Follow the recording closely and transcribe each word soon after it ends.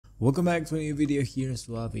Welcome back to a new video here in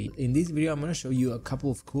SUALVI. In this video, I'm going to show you a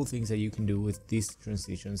couple of cool things that you can do with these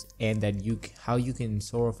transitions and that how you can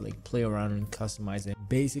sort of like play around and customize and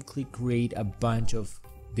basically create a bunch of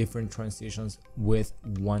different transitions with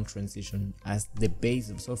one transition as the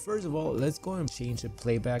basis. So first of all, let's go and change the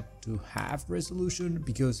playback to half resolution,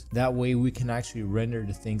 because that way we can actually render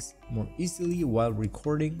the things more easily while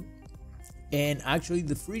recording. And actually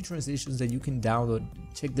the free transitions that you can download,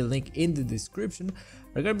 check the link in the description,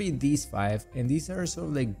 are gonna be these 5, and these are sort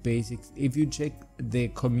of like basics. If you check the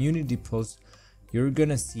community post, you're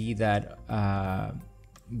gonna see that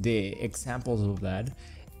the examples of that.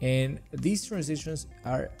 And these transitions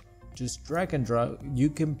are just drag and drop. You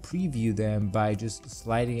can preview them by just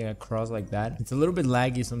sliding it across like that. It's a little bit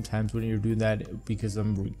laggy sometimes when you're doing that because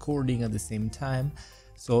I'm recording at the same time.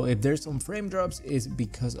 So if there's some frame drops, it's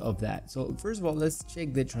because of that. So first of all, let's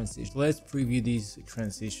check the transition. Let's preview this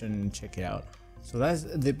transition and check it out. So that's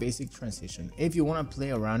the basic transition. If you want to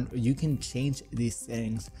play around, you can change these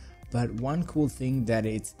settings. But one cool thing that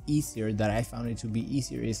it's easier, that I found it to be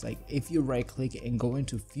easier, is like if you right click and go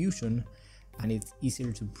into Fusion, and it's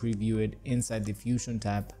easier to preview it inside the Fusion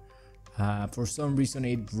tab. For some reason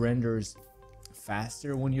it renders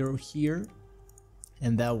faster when you're here.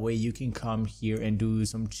 And that way you can come here and do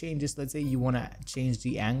some changes. Let's say you want to change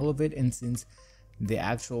the angle of it, and since the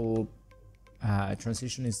actual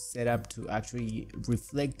transition is set up to actually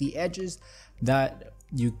reflect the edges, that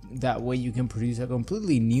way you can produce a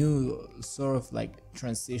completely new sort of like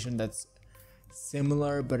transition that's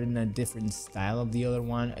similar but in a different style of the other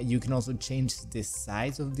one. You can also change the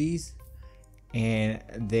size of these, and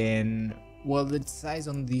then, well, the size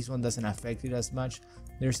on this one doesn't affect it as much.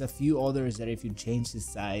 There's a few others that if you change the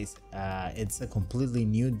size, it's a completely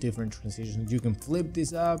new different transition. You can flip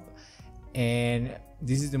this up, and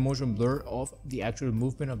this is the motion blur of the actual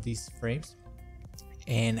movement of these frames,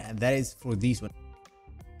 and that is for this one.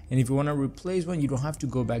 And if you want to replace one, you don't have to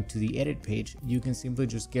go back to the edit page. You can simply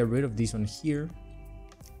just get rid of this one here,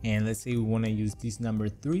 and let's say we want to use this number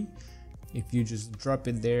 3. If you just drop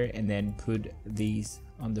it there and then put these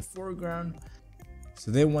on the foreground, so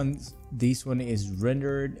then once this one is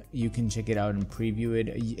rendered, you can check it out and preview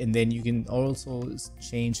it, and then you can also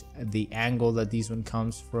change the angle that this one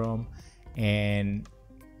comes from and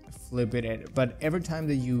flip it. But every time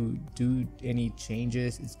that you do any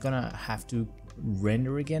changes, it's gonna have to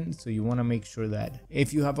render again. So you want to make sure that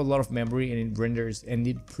if you have a lot of memory and it renders and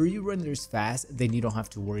it pre-renders fast, then you don't have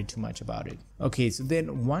to worry too much about it. Okay, so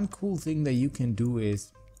then one cool thing that you can do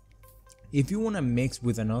is, if you want to mix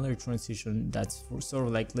with another transition that's for sort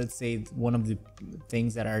of like, let's say one of the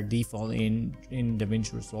things that are default in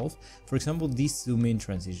DaVinci Resolve, for example this zoom in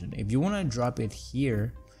transition, if you want to drop it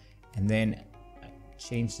here and then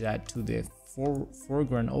change that to the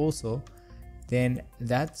foreground also, then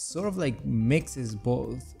that sort of like mixes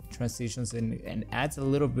both transitions and adds a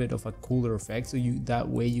little bit of a cooler effect. So that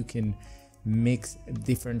way you can mix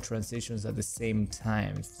different transitions at the same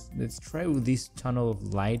time. Let's try with this tunnel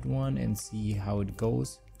of light one and see how it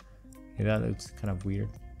goes. Yeah, that looks kind of weird.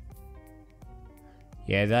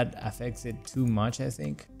 Yeah, that affects it too much, I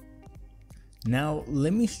think. Now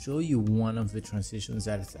let me show you one of the transitions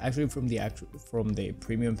that's actually from the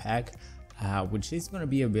premium pack, which is going to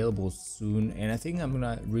be available soon, and I think I'm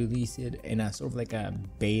going to release it in a sort of like a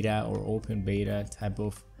beta or open beta type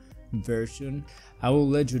of version. I will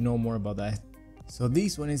let you know more about that. So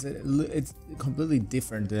this one is it's completely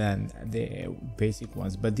different than the basic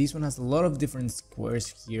ones, but this one has a lot of different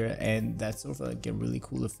squares here, and that's sort of like a really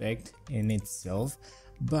cool effect in itself.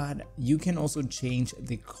 But you can also change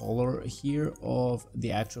the color here of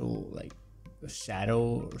the actual like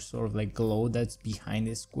shadow or sort of like glow that's behind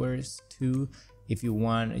the squares too. If you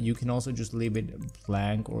want, you can also just leave it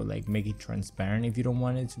blank or like make it transparent if you don't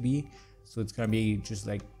want it to be. So it's gonna be just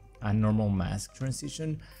like a normal mask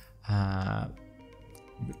transition.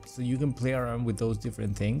 So you can play around with those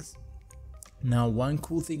different things. Now one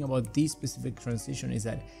cool thing about this specific transition is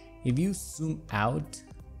that if you zoom out,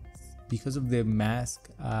 because of the mask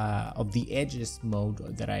of the edges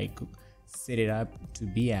mode that I could set it up to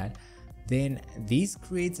be at, then this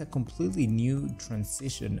creates a completely new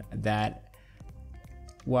transition that,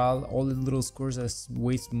 while all the little squares are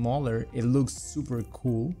way smaller, it looks super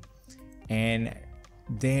cool. And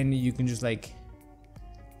then you can just like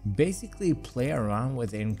basically play around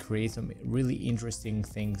with it and create some really interesting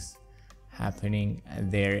things happening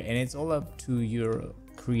there, and it's all up to your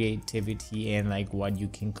creativity and like what you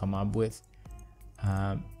can come up with.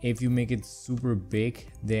 If you make it super big,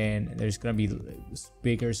 then there's gonna be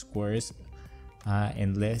bigger squares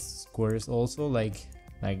and less squares also, like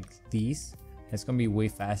these. It's gonna be way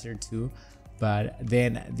faster too. But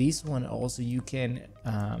then this one also you can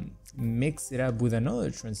mix it up with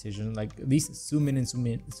another transition, like these zoom in and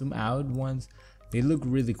zoom out ones. They look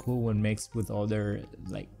really cool when mixed with other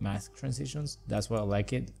like mask transitions. That's why I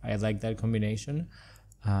like it. I like that combination.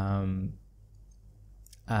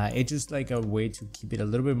 It's just like a way to keep it a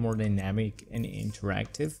little bit more dynamic and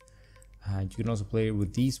interactive. You can also play it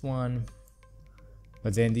with this one,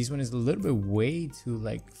 but then this one is a little bit way too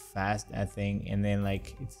like fast, I think, and then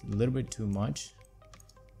like it's a little bit too much.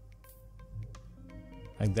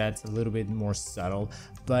 Like that's a little bit more subtle,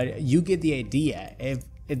 but you get the idea. If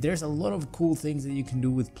there's a lot of cool things that you can do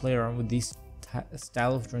with play around with this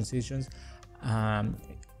style of transitions.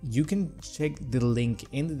 You can check the link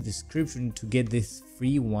in the description to get these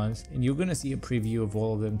free ones, and you're gonna see a preview of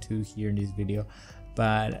all of them too here in this video.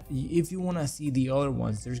 But if you want to see the other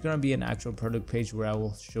ones, there's gonna be an actual product page where I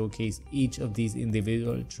will showcase each of these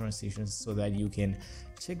individual transitions so that you can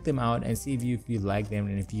check them out and see if you like them,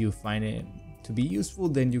 and if you find it to be useful,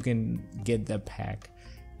 then you can get the pack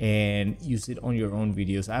and use it on your own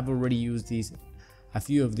videos. I've already used a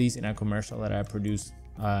few of these in a commercial that I produced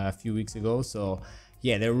a few weeks ago, so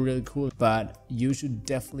yeah, they're really cool. But you should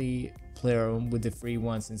definitely play around with the free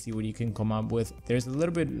ones and see what you can come up with. They're a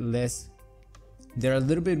little bit less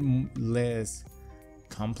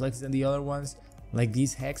complex than the other ones. Like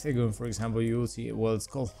these hexagon, for example, you will see, well, it's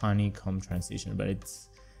called honeycomb transition, but it's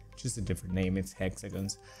just a different name. It's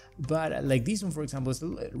hexagons. But like this one, for example, is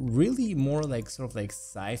really more like sort of like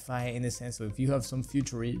sci-fi in the sense. So if you have some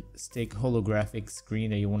futuristic holographic screen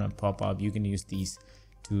that you want to pop up, you can use these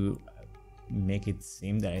to make it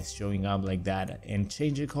seem that it's showing up like that and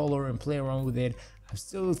change the color and play around with it. I'm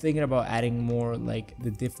still thinking about adding more like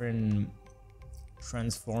the different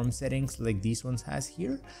transform settings like these ones has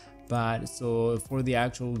here, but so for the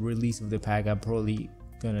actual release of the pack I'm probably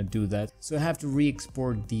gonna do that. So I have to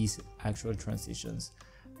re-export these actual transitions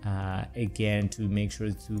again to make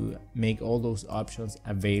sure to make all those options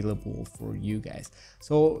available for you guys.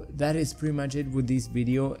 So that is pretty much it with this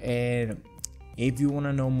video, and if you want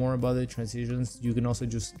to know more about the transitions, you can also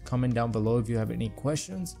just comment down below if you have any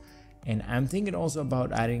questions. And I'm thinking also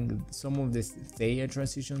about adding some of this Thea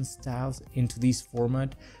transition styles into this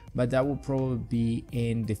format, but that will probably be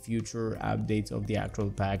in the future updates of the actual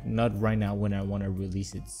pack, not right now when I want to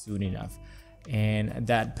release it soon enough. And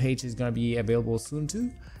that page is going to be available soon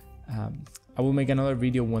too. I will make another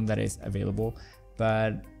video when that is available,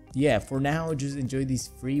 but yeah, for now, just enjoy these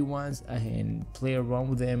free ones and play around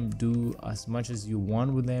with them, do as much as you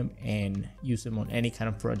want with them, and use them on any kind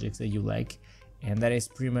of projects that you like. And that is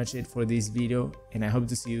pretty much it for this video, and I hope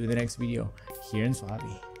to see you in the next video here in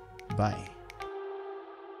SUALVI. Bye.